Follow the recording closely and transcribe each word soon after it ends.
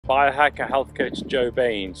biohacker health coach Joe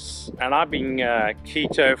Bains, and I've been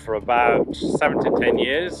keto for about 7 to 10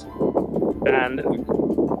 years. And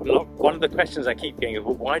one of the questions I keep getting is,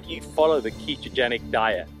 well, why do you follow the ketogenic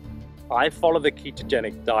diet? I follow the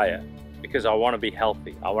ketogenic diet because I want to be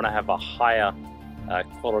healthy. I want to have a higher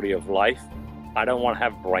quality of life. I don't want to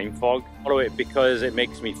have brain fog. I follow it because it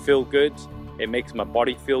makes me feel good. It makes my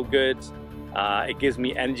body feel good. It gives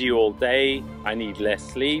me energy all day. I need less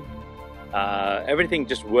sleep. Everything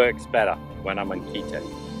just works better when I'm on keto.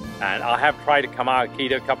 And I have tried to come out of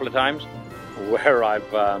keto a couple of times where I've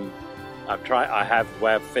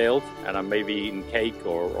failed, and I'm maybe eating cake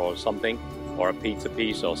or something, or a pizza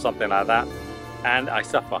piece or something like that, and I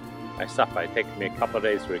suffer. It takes me a couple of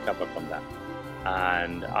days to recover from that.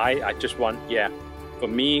 And I just want, for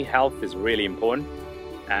me, health is really important,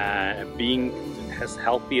 and being as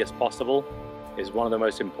healthy as possible is one of the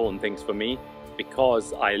most important things for me,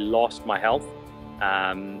 because I lost my health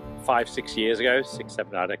 5, 6 years ago, 6,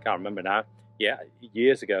 7, I can't remember now.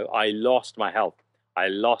 Years ago, I lost my health. I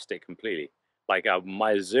lost it completely. Like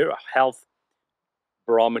my health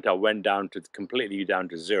barometer went down to completely down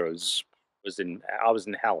to zero. I was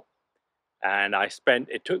in hell, and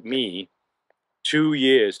it took me 2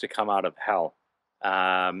 years to come out of hell.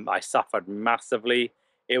 I suffered massively.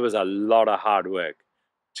 It was a lot of hard work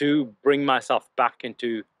to bring myself back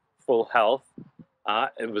into full health.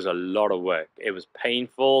 It was a lot of work. It was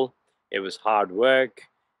painful. It was hard work.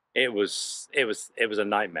 It was a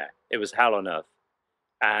nightmare. It was hell on earth.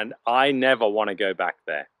 And I never want to go back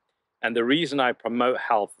there. And the reason I promote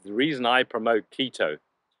health, the reason I promote keto,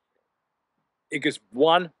 because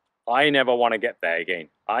one, I never want to get there again.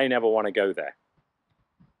 I never want to go there.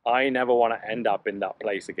 I never want to end up in that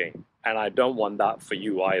place again. And I don't want that for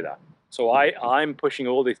you either. So I'm pushing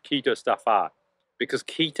all this keto stuff out, because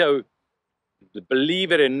keto,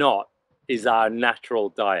 believe it or not, is our natural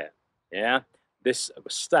diet. Yeah. This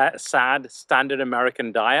sad standard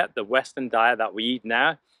American diet, the Western diet that we eat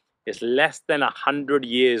now, is less than 100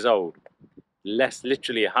 years old. Less than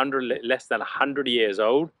 100 years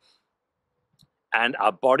old. And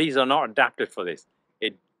our bodies are not adapted for this.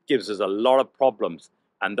 It gives us a lot of problems.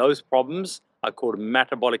 And those problems are called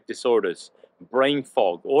metabolic disorders, brain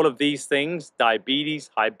fog, all of these things, diabetes,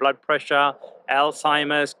 high blood pressure,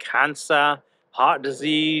 Alzheimer's, cancer, heart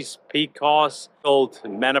disease, PCOS, old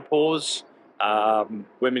menopause,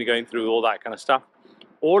 women going through all that kind of stuff.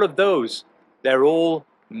 All of those, they're all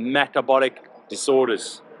metabolic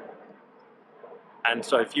disorders. And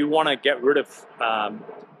so if you want to get rid of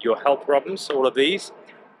your health problems, all of these,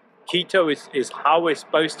 keto is how we're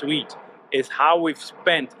supposed to eat, is how we've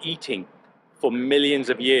spent eating for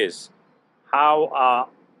millions of years, how our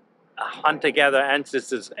hunter-gatherer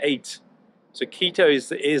ancestors ate. So keto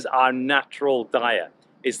is our natural diet.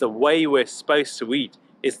 It's the way we're supposed to eat.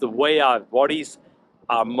 It's the way our bodies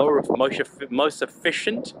are most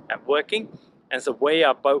efficient at working, and it's the way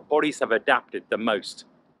our bodies have adapted the most.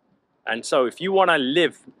 And so if you want to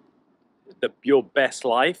live your best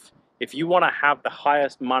life, if you want to have the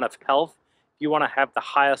highest amount of health, if you want to have the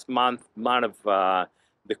highest amount of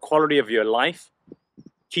the quality of your life,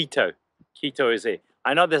 keto is it.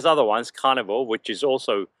 I know there's other ones, carnivore, which is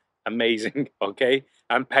also amazing, okay,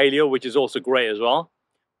 and paleo, which is also great as well.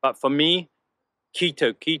 But for me,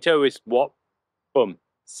 keto is what, boom,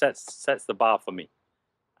 sets the bar for me.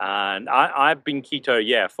 And I've been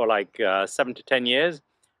keto, for like 7 to 10 years,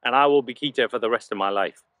 and I will be keto for the rest of my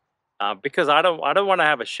life, because I don't want to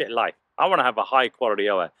have a shit life. I want to have a high quality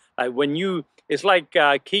of it. Like it's like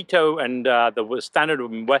keto and the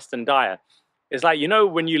standard Western diet. It's like,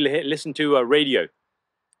 when you listen to a radio,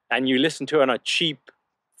 and you listen to it on a cheap,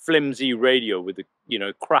 flimsy radio with the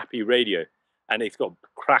crappy radio, and it's got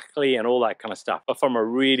crackly and all that kind of stuff, but from a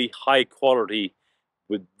really high quality,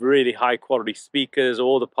 with really high quality speakers,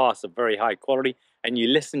 all the parts are very high quality, and you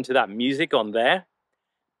listen to that music on there,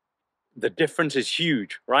 the difference is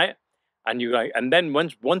huge, right? And then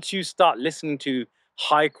once you start listening to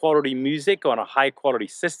high quality music on a high quality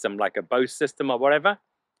system, like a Bose system or whatever,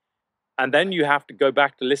 and then you have to go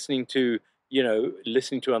back to listening to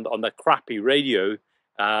on the crappy radio,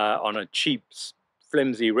 on a cheap,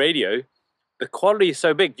 flimsy radio, the quality is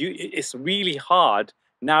so big, it's really hard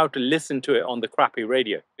now to listen to it on the crappy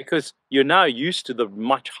radio, because you're now used to the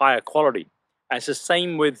much higher quality. And it's the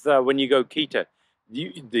same with when you go keto.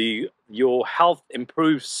 Your health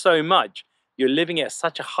improves so much, you're living at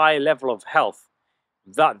such a high level of health,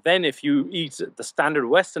 that then if you eat the standard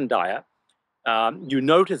Western diet, you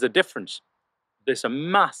notice a difference. There's a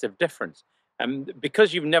massive difference. And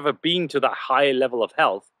because you've never been to that high level of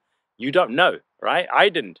health, you don't know, right? I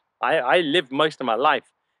didn't. I lived most of my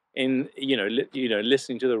life in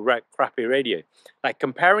listening to the crappy radio. Like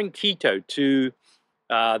comparing keto to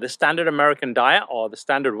the standard American diet or the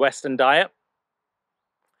standard Western diet,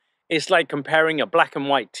 it's like comparing a black and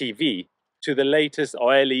white TV to the latest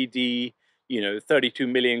OLED, 32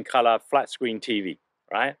 million color flat screen TV,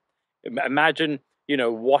 right? Imagine,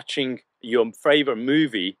 watching your favorite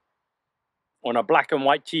movie on a black and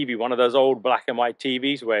white TV, one of those old black and white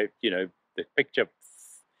TVs where, the picture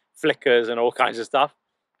flickers and all kinds of stuff,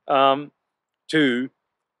 to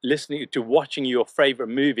watching your favorite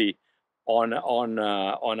movie on a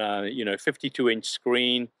 52-inch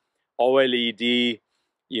screen, OLED,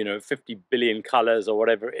 50 billion colors or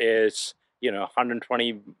whatever it is,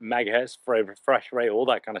 120 megahertz for a refresh rate, all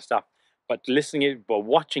that kind of stuff. But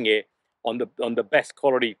watching it on the best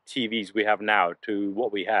quality TVs we have now to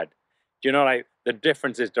what we had. Like the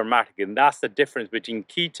difference is dramatic, and that's the difference between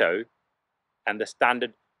keto and the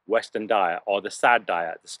standard Western diet, or the SAD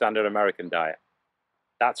diet, the standard American diet.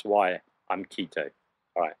 That's why I'm keto.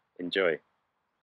 All right, enjoy.